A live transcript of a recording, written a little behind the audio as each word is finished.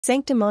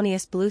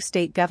Sanctimonious blue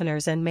state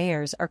governors and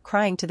mayors are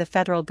crying to the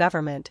federal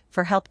government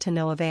for help to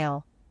no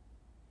avail.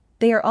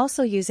 They are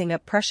also using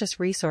up precious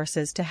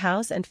resources to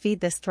house and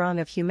feed this throng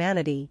of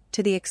humanity,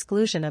 to the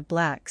exclusion of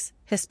blacks,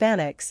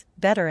 Hispanics,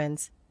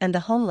 veterans, and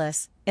the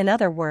homeless, in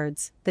other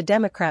words, the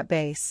Democrat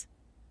base.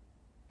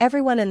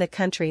 Everyone in the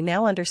country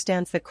now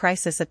understands the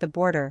crisis at the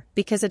border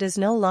because it is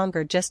no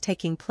longer just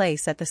taking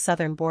place at the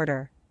southern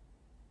border.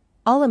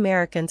 All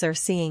Americans are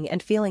seeing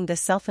and feeling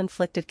this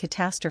self-inflicted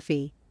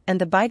catastrophe, and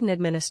the Biden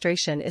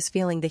administration is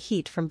feeling the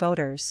heat from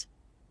voters.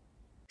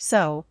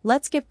 So,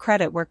 let's give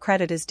credit where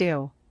credit is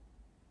due.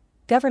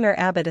 Governor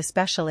Abbott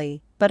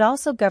especially, but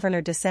also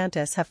Governor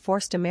DeSantis have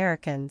forced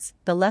Americans,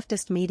 the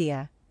leftist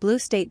media, blue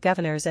state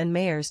governors and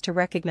mayors to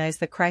recognize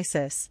the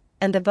crisis,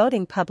 and the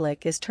voting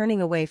public is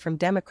turning away from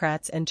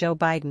Democrats and Joe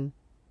Biden.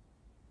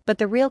 But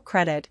the real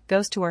credit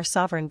goes to our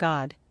sovereign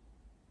God.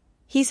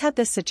 He's had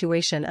this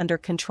situation under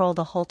control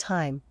the whole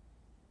time.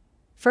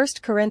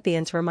 1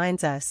 Corinthians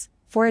reminds us,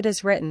 "For it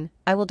is written,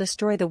 I will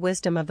destroy the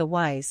wisdom of the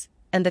wise,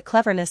 and the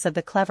cleverness of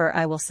the clever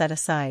I will set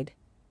aside."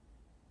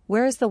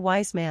 Where is the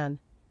wise man?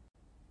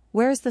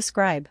 Where is the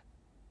scribe?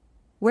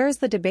 Where is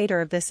the debater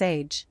of this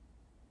age?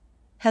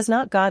 Has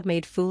not God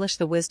made foolish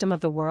the wisdom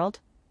of the world?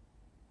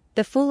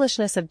 The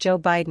foolishness of Joe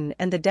Biden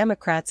and the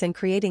Democrats in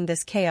creating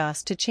this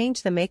chaos to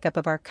change the makeup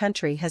of our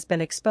country has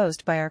been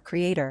exposed by our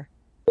Creator.